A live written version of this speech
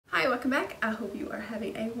welcome back. I hope you are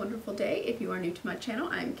having a wonderful day. If you are new to my channel,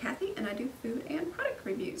 I'm Kathy and I do food and product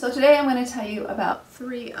reviews. So today I'm going to tell you about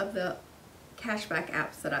 3 of the cashback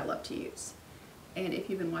apps that I love to use. And if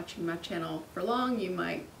you've been watching my channel for long, you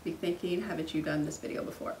might be thinking, haven't you done this video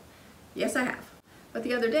before? Yes, I have. But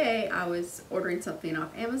the other day I was ordering something off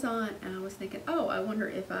Amazon and I was thinking, oh, I wonder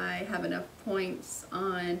if I have enough points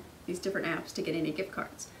on these different apps to get any gift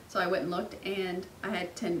cards. So I went and looked and I had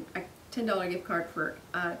a $10 gift card for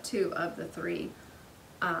 2 of the 3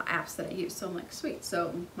 apps that I use. So I'm like, sweet.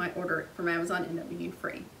 So my order from Amazon ended up being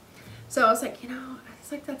free. So I was like,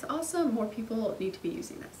 it's like, that's awesome. More people need to be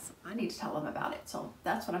using this. I need to tell them about it. So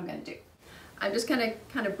that's what I'm going to do. I'm just going to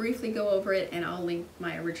kind of briefly go over it, and I'll link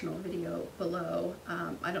my original video below.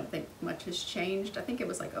 I don't think much has changed. I think it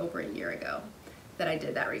was like over a year ago that I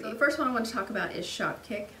did that review. So the first one I want to talk about is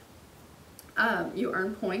Shopkick. You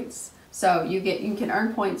earn points. So you can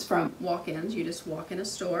earn points from walk-ins. You just walk in a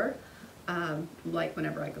store. Like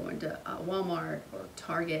whenever I go into Walmart or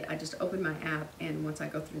Target, I just open my app, and once I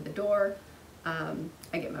go through the door, I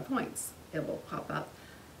get my points. It will pop up.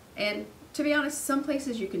 And to be honest, some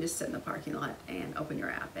places you can just sit in the parking lot and open your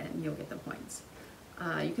app and you'll get the points.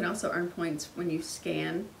 You can also earn points when you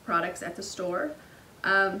scan products at the store.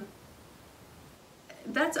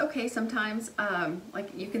 That's okay sometimes. Like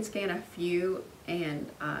you can scan a few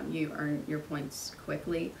and you earn your points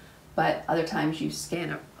quickly, but other times you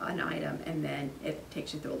scan an item and then it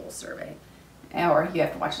takes you through a little survey, or you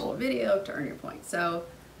have to watch a little video to earn your points. So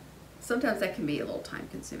sometimes that can be a little time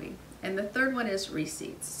consuming. And the third one is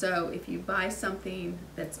receipts. So if you buy something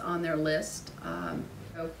that's on their list,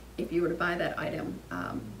 so if you were to buy that item,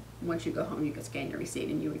 once you go home you could scan your receipt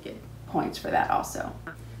and you would get points for that also.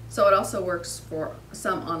 So it also works for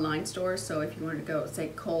some online stores. So if you wanted to go, say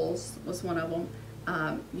Kohl's was one of them,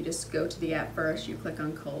 you just go to the app first, you click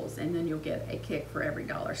on Kohl's, and then you'll get a kick for every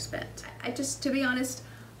 $1 spent. To be honest,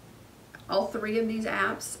 all 3 of these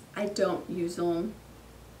apps, I don't use them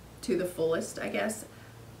to the fullest, I guess.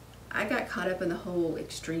 I got caught up in the whole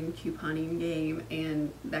extreme couponing game,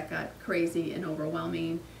 and that got crazy and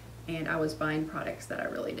overwhelming, and I was buying products that I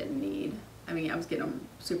really didn't need. I mean, I was getting them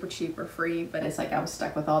super cheap or free, but it's like I was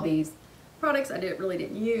stuck with all these products I really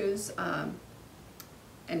didn't use,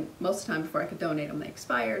 and most of the time before I could donate them, they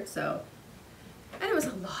expired. So, and it was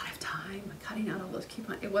a lot of time cutting out all those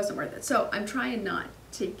coupons. It wasn't worth it. So I'm trying not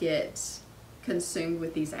to get consumed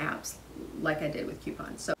with these apps like I did with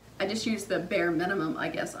coupons. So I just use the bare minimum, I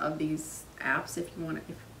guess, of these apps, if you want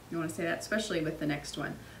to say that, especially with the next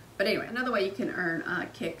one. But anyway, another way you can earn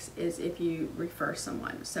kicks is if you refer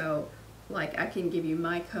someone. So like I can give you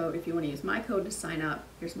my code. If you want to use my code to sign up,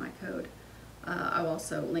 here's my code. I'll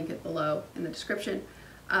also link it below in the description.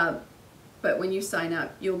 But when you sign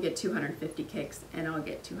up, you'll get 250 kicks, and I'll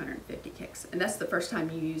get 250 kicks. And that's the first time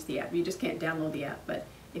you use the app. You just can't download the app, but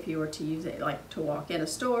if you were to use it, like to walk in a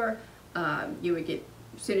store, you would get,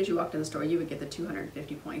 as soon as you walked in the store, you would get the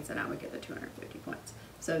 250 points, and I would get the 250 points.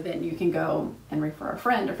 So then you can go and refer a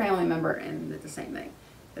friend or family member, and it's the same thing,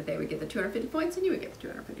 that they would get the 250 points, and you would get the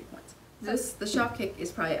 250 points. The Shopkick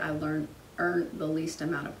is probably earn the least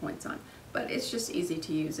amount of points on, but it's just easy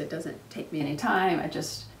to use. It doesn't take me any time.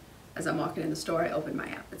 As I'm walking in the store, I open my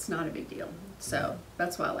app. It's not a big deal. So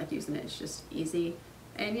that's why I like using it. It's just easy,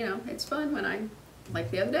 and it's fun.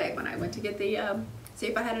 Like the other day when I went to get the see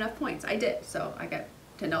if I had enough points. I did, so I got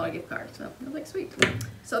 $10 gift card. So I was like, sweet.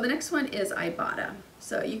 So the next one is ibotta.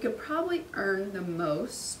 So you could probably earn the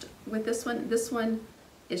most with this one. This one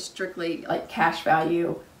is strictly like cash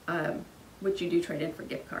value, which you do trade in for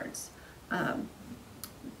gift cards.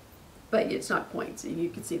 But it's not points. You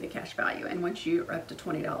can see the cash value, and once you're up to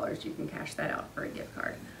 $20, you can cash that out for a gift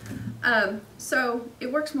card. So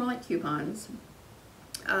it works more like coupons.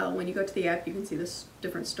 When you go to the app, you can see the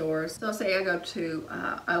different stores. So say I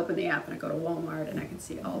open the app and I go to Walmart, and I can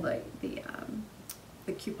see all the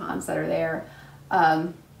coupons that are there.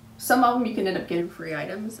 Some of them you can end up getting free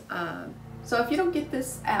items. So if you don't get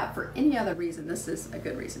this app for any other reason, this is a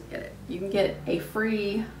good reason to get it. You can get a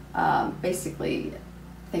free, basically,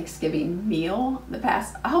 Thanksgiving meal.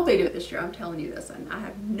 I hope they do it this year. I'm telling you this, and I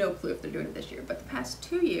have no clue if they're doing it this year. But the past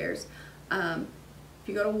 2 years, if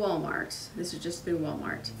you go to Walmart, this is just through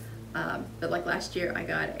Walmart, but like last year I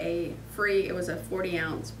got a free, it was a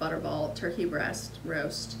 40-ounce Butterball turkey breast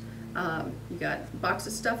roast. You got a box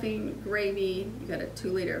of stuffing, gravy, you got a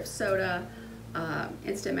 2-liter of soda,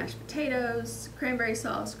 instant mashed potatoes, cranberry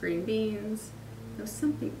sauce, green beans. There was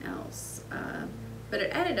something else, but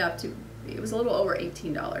it added up to, it was a little over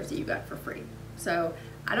 $18 that you got for free. So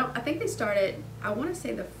I think they started, I want to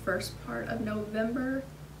say the first part of November,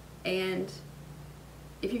 and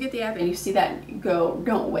if you get the app and you see that,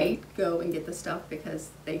 don't wait, go and get the stuff because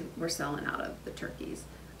they were selling out of the turkeys.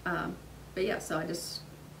 But yeah, so I just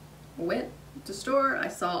went to store, I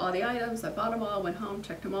saw all the items, I bought them all, went home,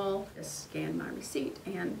 checked them all, just scanned my receipt,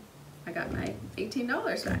 and I got my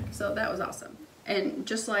 $18 back. So that was awesome. And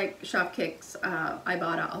just like Shopkick's,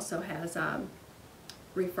 Ibotta also has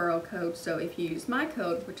referral code. So if you use my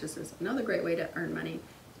code, which is another great way to earn money,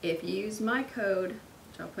 if you use my code,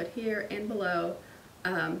 which I'll put here and below,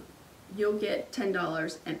 you'll get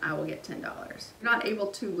 $10 and I will get $10. You're not able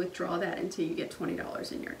to withdraw that until you get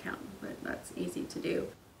 $20 in your account, but that's easy to do.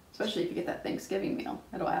 Especially if you get that Thanksgiving meal,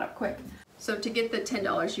 it'll add up quick. So to get the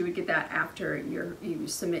 $10, you would get that after you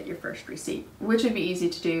submit your first receipt, which would be easy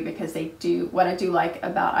to do because they do, what I do like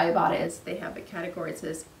about Ibotta is they have a category, it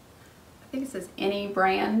says, I think it says any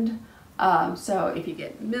brand. So if you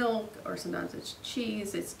get milk or sometimes it's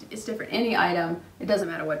cheese, it's different, any item, it doesn't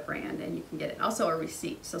matter what brand, and you can get it. Also a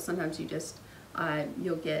receipt, so sometimes you just,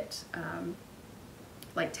 you'll get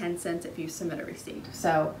like 10 cents if you submit a receipt.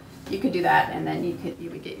 So you could do that, and then you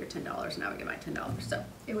would get your $10, and I would get my $10. So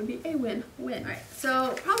it would be a win-win. All right,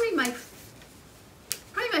 so probably my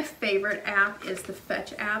favorite app is the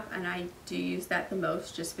Fetch app, and I do use that the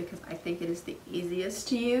most just because I think it is the easiest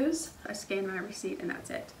to use. I scan my receipt and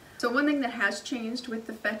that's it. So one thing that has changed with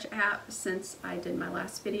the Fetch app since I did my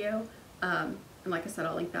last video, and like I said,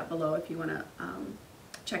 I'll link that below if you want to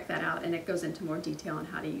check that out, and it goes into more detail on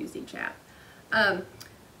how to use each app.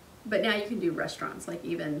 But now you can do restaurants, like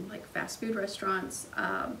even like fast food restaurants.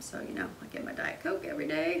 So you know, I get my Diet Coke every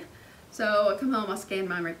day. So I come home, I'll scan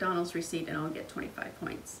my McDonald's receipt, and I'll get 25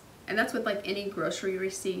 points. And that's with like any grocery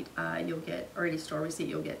receipt you'll get, or any store receipt,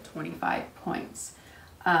 you'll get 25 points.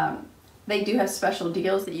 They do have special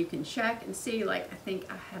deals that you can check and see. Like I think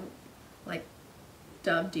I have like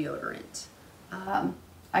Dove deodorant. I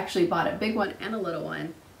actually bought a big one and a little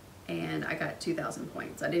one, and I got 2,000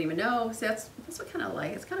 points. I didn't even know. See, that's what kind of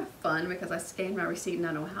like, it's kind of fun because I scanned my receipt and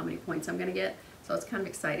I know how many points I'm gonna get. So it's kind of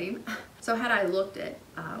exciting. So had I looked at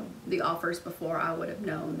the offers before, I would have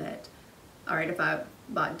known that, all right, if I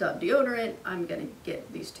bought Dove deodorant, I'm gonna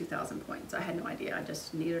get these 2,000 points. I had no idea. I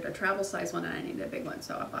just needed a travel size one and I needed a big one,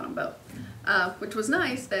 so I bought them both. Which was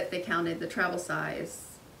nice that they counted the travel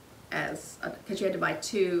size as, because you had to buy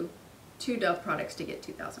two Dove products to get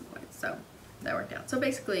 2,000 points. So that worked out. So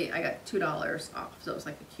basically I got $2 off, so it was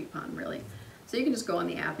like a coupon really. So you can just go on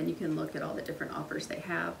the app and you can look at all the different offers they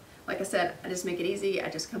have. Like I said, I just make it easy. I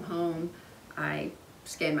just come home, I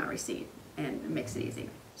scan my receipt, and it makes it easy.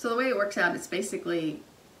 So the way it works out, it's basically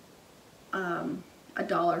 $1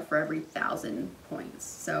 for every 1,000 points.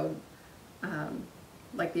 So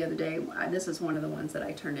like the other day, this is one of the ones that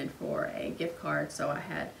I turned in for a gift card. So I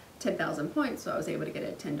had 10,000 points, so I was able to get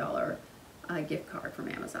a $10 gift card from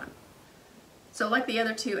Amazon. So like the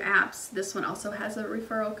other two apps, this one also has a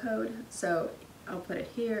referral code. So I'll put it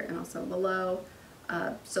here and also below.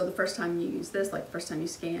 So the first time you use this, like the first time you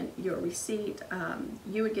scan your receipt,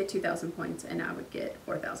 you would get 2,000 points and I would get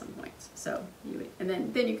 4,000 points. So you would, and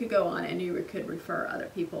then you could go on and you could refer other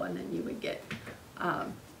people, and then you would get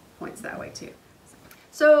points that way too.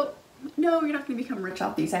 So no, you're not going to become rich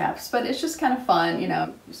off these apps, but it's just kind of fun, you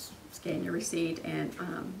know. Just scan your receipt and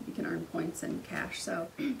you can earn points and cash. So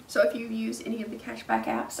if you use any of the cashback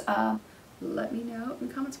apps, let me know in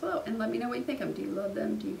the comments below, and let me know what you think of them. Do you love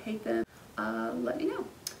them? Do you hate them? Let me know.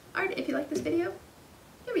 Alright, if you like this video,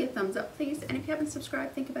 give me a thumbs up please, and if you haven't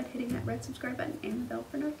subscribed, think about hitting that red subscribe button and the bell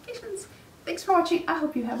for notifications. Thanks for watching. I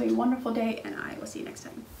hope you have a wonderful day, and I will see you next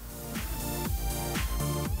time.